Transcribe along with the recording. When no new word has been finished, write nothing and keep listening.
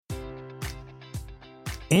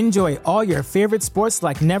Enjoy all your favorite sports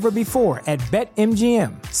like never before at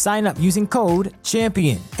BetMGM. Sign up using code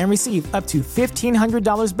CHAMPION and receive up to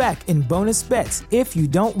 $1,500 back in bonus bets if you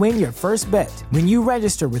don't win your first bet. When you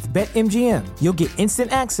register with BetMGM, you'll get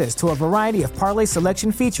instant access to a variety of parlay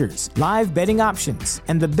selection features, live betting options,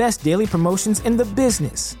 and the best daily promotions in the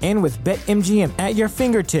business. And with BetMGM at your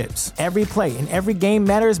fingertips, every play and every game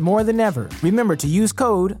matters more than ever. Remember to use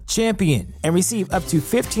code CHAMPION and receive up to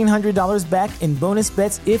 $1,500 back in bonus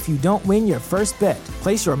bets if you don't win your first bet.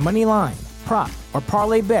 Place your money line, prop, or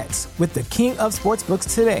parlay bets with the king of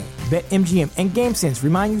sportsbooks today. BetMGM and GameSense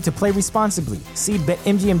remind you to play responsibly. See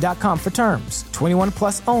BetMGM.com for terms. 21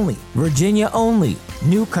 plus only. Virginia only.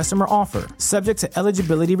 New customer offer. Subject to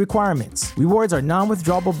eligibility requirements. Rewards are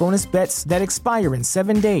non-withdrawable bonus bets that expire in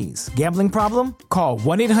 7 days. Gambling problem? Call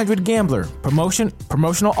 1-800-GAMBLER.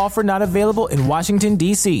 Promotional offer not available in Washington,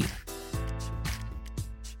 D.C.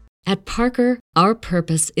 At Parker, our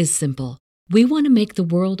purpose is simple. We want to make the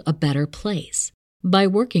world a better place by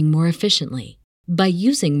working more efficiently, by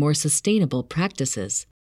using more sustainable practices,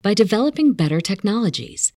 by developing better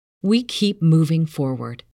technologies. We keep moving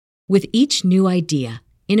forward. With each new idea,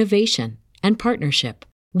 innovation, and partnership,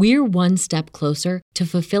 we're one step closer to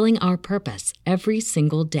fulfilling our purpose every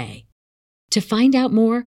single day. To find out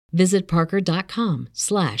more, visit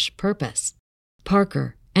parker.com/purpose.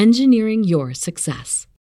 Parker, engineering your success.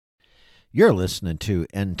 You're listening to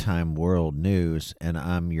End Time World News, and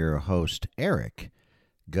I'm your host, Eric.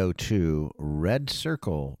 Go to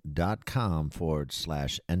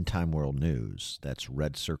redcircle.com/End Time World News. That's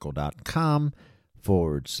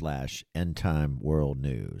redcircle.com/End Time World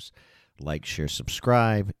News. Like, share,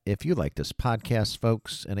 subscribe if you like this podcast,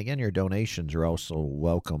 folks. And again, your donations are also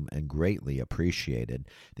welcome and greatly appreciated.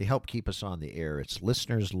 They help keep us on the air. It's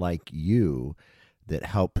listeners like you that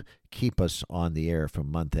help keep us on the air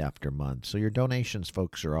from month after month. So your donations,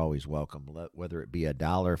 folks, are always welcome, whether it be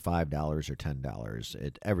 $1, $5, or $10.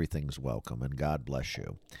 Everything's welcome, and God bless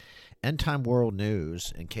you. End Time World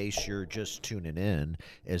News, in case you're just tuning in,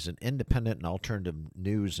 is an independent and alternative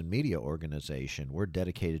news and media organization. We're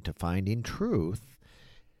dedicated to finding truth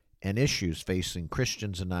and issues facing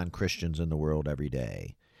Christians and non-Christians in the world every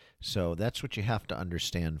day. So that's what you have to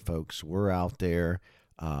understand, folks. We're out there.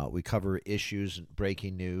 We cover issues,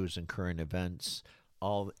 breaking news, and current events,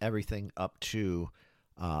 everything up to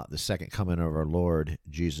the second coming of our Lord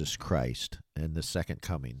Jesus Christ and the second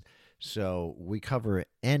coming. So we cover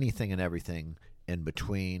anything and everything in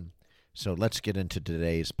between. So let's get into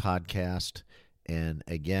today's podcast. And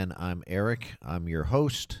again, I'm Eric. I'm your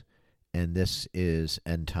host, and this is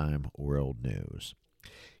End Time World News.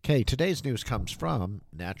 Okay, today's news comes from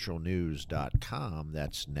naturalnews.com.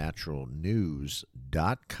 That's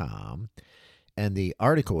naturalnews.com. And the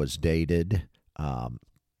article is dated,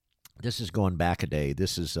 this is going back a day.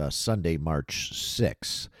 This is Sunday, March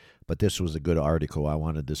 6th. But this was a good article. I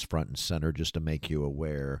wanted this front and center just to make you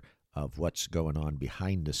aware of what's going on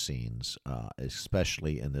behind the scenes,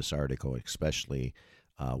 especially in this article, especially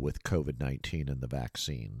with COVID-19 and the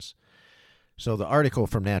vaccines. So the article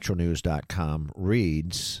from naturalnews.com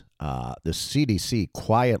reads, the CDC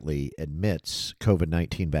quietly admits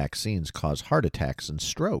COVID-19 vaccines cause heart attacks and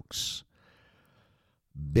strokes.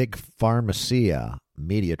 Big Pharmacia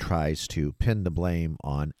media tries to pin the blame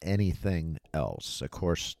on anything else. Of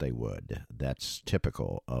course they would. That's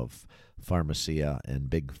typical of Pharmacia and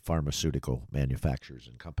big pharmaceutical manufacturers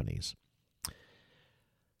and companies.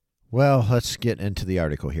 Well, let's get into the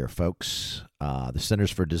article here, folks. The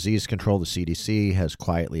Centers for Disease Control, the CDC, has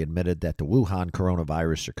quietly admitted that the Wuhan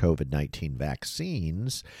coronavirus or COVID-19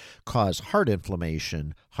 vaccines cause heart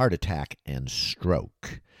inflammation, heart attack, and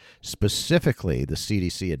stroke. Specifically, the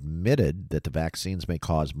CDC admitted that the vaccines may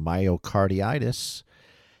cause myocarditis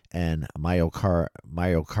and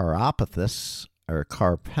myocardopathy or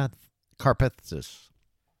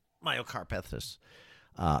myocardopathy.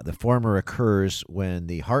 The former occurs when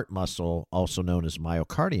the heart muscle, also known as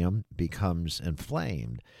myocardium, becomes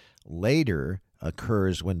inflamed. Later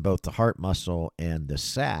occurs when both the heart muscle and the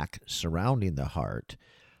sac surrounding the heart,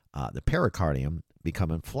 the pericardium,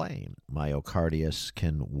 become inflamed. Myocarditis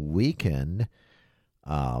can weaken,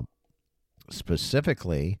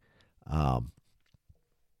 specifically,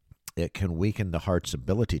 it can weaken the heart's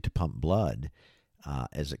ability to pump blood.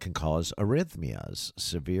 As it can cause arrhythmias.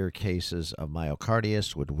 Severe cases of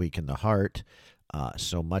myocarditis would weaken the heart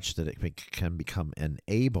so much that it can become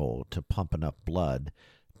unable to pump enough blood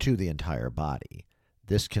to the entire body.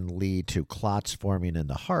 This can lead to clots forming in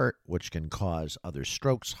the heart, which can cause other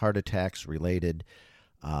strokes, heart attacks related,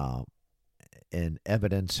 and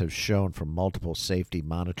evidence has shown from multiple safety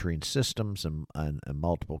monitoring systems and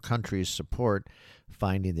multiple countries support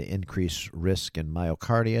finding the increased risk in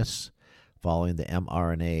myocarditis following the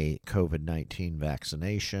mRNA COVID-19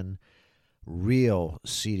 vaccination. Real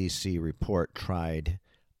CDC report titled,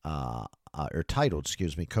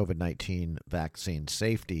 COVID-19 Vaccine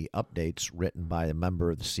Safety Updates, written by a member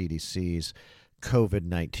of the CDC's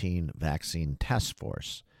COVID-19 Vaccine Task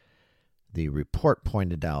Force. The report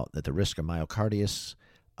pointed out that the risk of myocarditis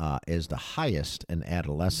is the highest in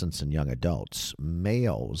adolescents and young adults.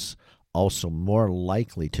 Males also more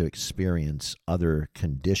likely to experience other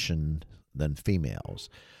conditions than females.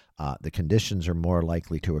 The conditions are more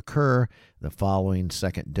likely to occur the following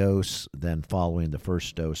second dose than following the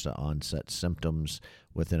first dose of onset symptoms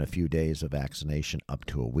within a few days of vaccination up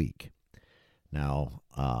to a week. Now,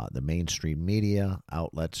 the mainstream media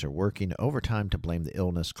outlets are working overtime to blame the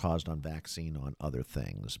illness caused on vaccine on other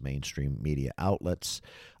things. Mainstream media outlets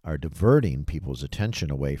are diverting people's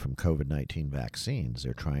attention away from COVID-19 vaccines.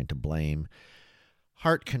 They're trying to blame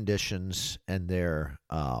heart conditions and their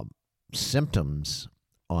symptoms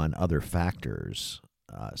on other factors,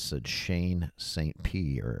 said Shane St.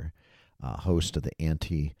 Pierre, host of the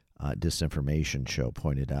Anti-Disinformation Show,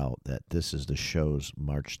 pointed out that this is the show's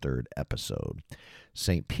March 3rd episode.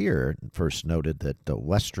 St. Pierre first noted that the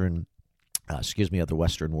Western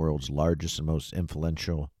world's largest and most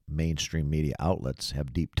influential mainstream media outlets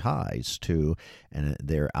have deep ties to, and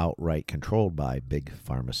they're outright controlled by, big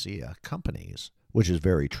pharmacia companies, which is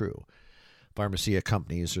very true. Pharmacia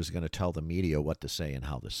companies are going to tell the media what to say and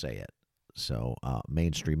how to say it. So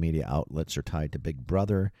mainstream media outlets are tied to Big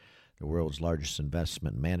Brother, the world's largest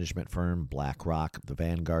investment management firm, BlackRock, the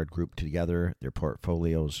Vanguard Group. Together, their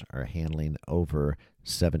portfolios are handling over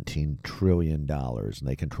 $17 trillion, and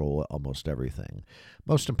they control almost everything.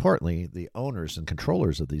 Most importantly, the owners and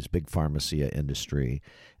controllers of these big pharmacia industry,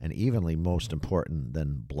 and evenly most important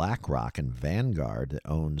than BlackRock and Vanguard that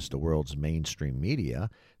owns the world's mainstream media,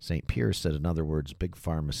 St. Pierre said, in other words, big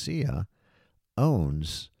pharmacia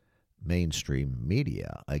owns mainstream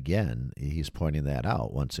media. Again, he's pointing that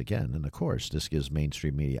out once again. And of course, this gives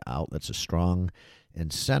mainstream media outlets a strong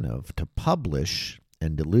incentive to publish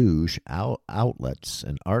and deluge outlets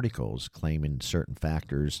and articles claiming certain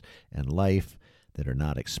factors in life that are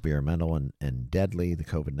not experimental and deadly. The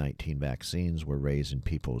COVID-19 vaccines were raising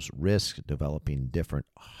people's risk, developing different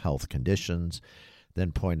health conditions.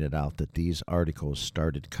 Then pointed out that these articles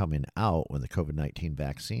started coming out when the COVID-19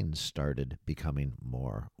 vaccines started becoming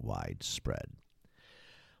more widespread.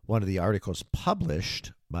 One of the articles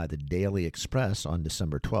published by the Daily Express on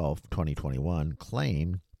December 12, 2021,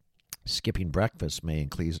 claimed skipping breakfast may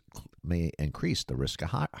increase the risk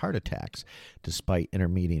of heart attacks. Despite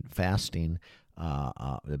intermittent fasting,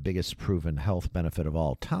 the biggest proven health benefit of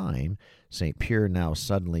all time, St. Pierre now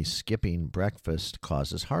suddenly skipping breakfast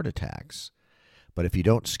causes heart attacks. But if you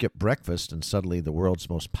don't skip breakfast and suddenly the world's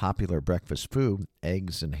most popular breakfast food,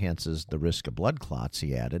 eggs, enhances the risk of blood clots,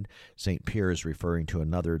 he added. St. Pierre is referring to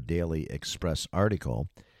another Daily Express article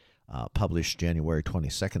published January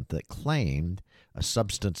 22nd that claimed a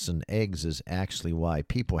substance in eggs is actually why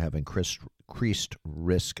people have increased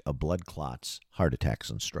risk of blood clots, heart attacks,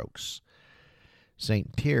 and strokes.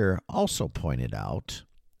 St. Pierre also pointed out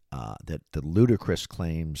that the ludicrous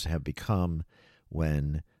claims have become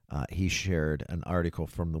when he shared an article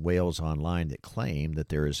from the Wales Online that claimed that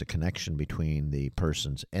there is a connection between the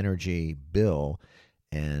person's energy bill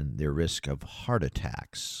and their risk of heart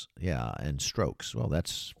attacks, and strokes. Well,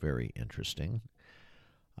 that's very interesting.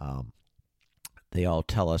 They all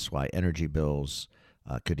tell us why energy bills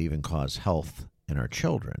could even cause health in our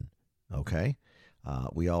children, okay?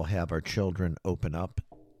 We all have our children open up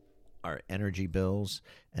our energy bills,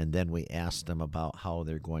 and then we ask them about how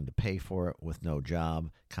they're going to pay for it with no job,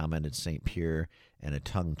 commented St. Pierre in a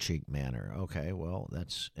tongue-in-cheek manner. Okay, well,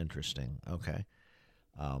 that's interesting. Okay.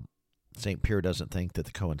 St. Pierre doesn't think that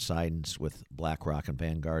the coincidence with BlackRock and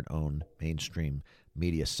Vanguard own mainstream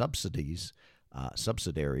media subsidiaries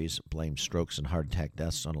blame strokes and heart attack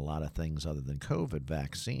deaths on a lot of things other than COVID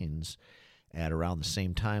vaccines. At around the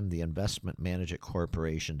same time, the investment management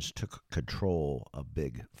corporations took control of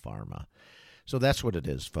big pharma. So that's what it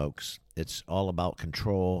is, folks. It's all about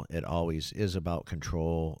control. It always is about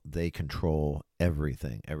control. They control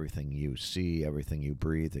everything you see, everything you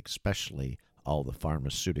breathe, especially all the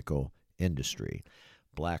pharmaceutical industry,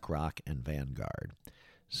 BlackRock and Vanguard.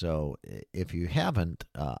 So if you haven't,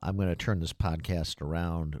 I'm going to turn this podcast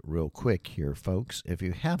around real quick here, folks. If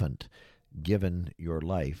you haven't given your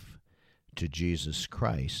life to Jesus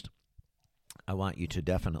Christ, I want you to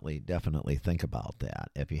definitely think about that.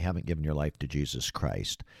 If you haven't given your life to Jesus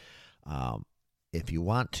Christ, if you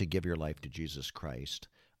want to give your life to Jesus Christ,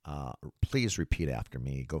 please repeat after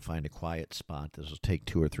me. Go find a quiet spot. This will take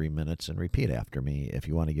 2 or 3 minutes, and repeat after me if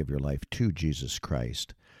you want to give your life to Jesus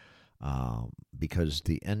Christ. Because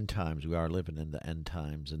the end times, we are living in the end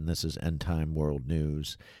times, and this is End Time World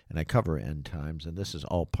News, and I cover end times, and this is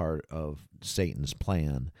all part of Satan's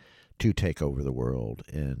plan to take over the world.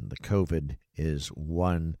 And the COVID is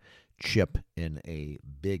one chip in a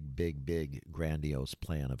big, grandiose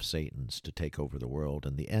plan of Satan's to take over the world.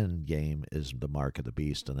 And the end game is the mark of the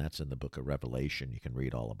beast, and that's in the book of Revelation. You can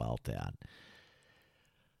read all about that.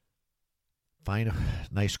 Find a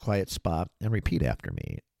nice quiet spot and repeat after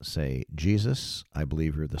me. Say, Jesus, I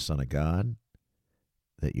believe you're the Son of God,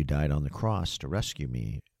 that you died on the cross to rescue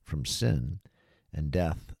me from sin and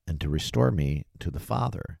death and to restore me to the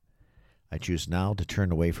Father. I choose now to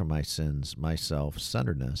turn away from my sins, my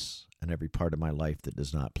self-centeredness, and every part of my life that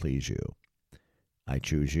does not please you. I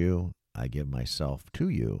choose you. I give myself to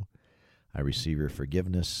you. I receive your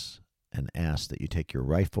forgiveness and ask that you take your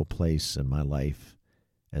rightful place in my life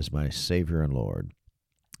as my Savior and Lord.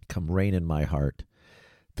 Come reign in my heart.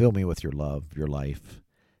 Fill me with your love, your life,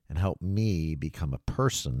 and help me become a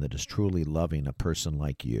person that is truly loving a person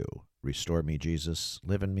like you. Restore me, Jesus.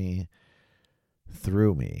 Live in me,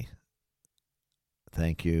 through me.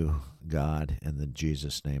 Thank you, God. In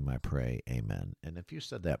Jesus' name I pray, amen. And if you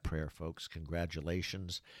said that prayer, folks,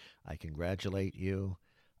 congratulations. I congratulate you.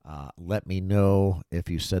 Let me know if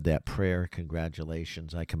you said that prayer.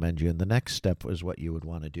 Congratulations. I commend you. And the next step is what you would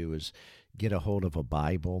want to do is get a hold of a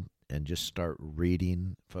Bible and just start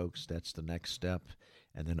reading, folks. That's the next step.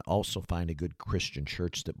 And then also find a good Christian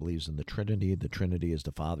church that believes in the Trinity. The Trinity is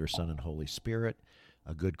the Father, Son, and Holy Spirit.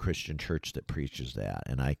 A good Christian church that preaches that.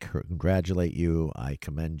 And I congratulate you. I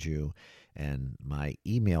commend you. And my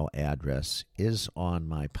email address is on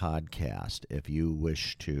my podcast. If you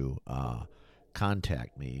wish to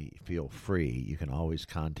contact me, feel free. You can always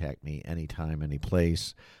contact me anytime, any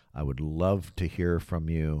place. I would love to hear from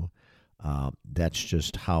you. That's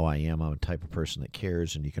just how I am. I'm a type of person that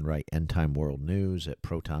cares, and you can write End Time World News at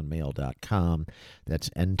protonmail.com. That's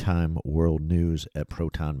End Time World News at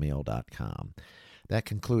protonmail.com. That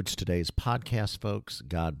concludes today's podcast, folks.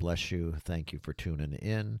 God bless you. Thank you for tuning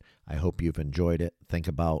in. I hope you've enjoyed it. Think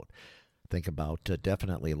about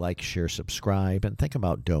definitely like, share, subscribe, and think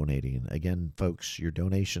about donating. Again, folks, your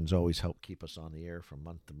donations always help keep us on the air from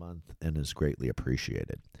month to month and is greatly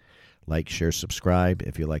appreciated. Like, share, subscribe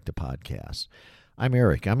if you like the podcast. I'm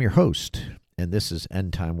Eric. I'm your host, and this is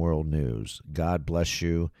End Time World News. God bless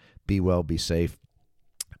you. Be well, be safe.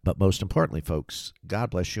 But most importantly, folks, God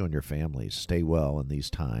bless you and your families. Stay well in these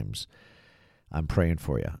times. I'm praying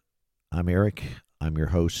for you. I'm Eric. I'm your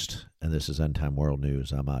host, and this is End Time World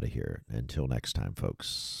News. I'm out of here. Until next time,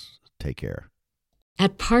 folks, take care.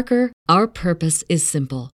 At Parker, our purpose is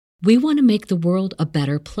simple. We want to make the world a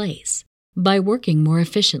better place by working more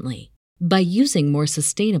efficiently, by using more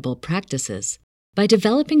sustainable practices, by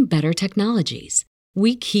developing better technologies.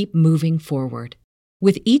 We keep moving forward.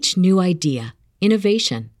 With each new idea,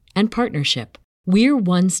 innovation, and partnership, we're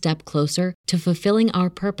one step closer to fulfilling our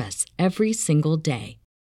purpose every single day.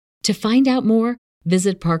 To find out more,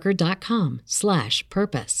 visit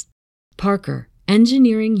parker.com/purpose. Parker,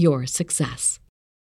 engineering your success.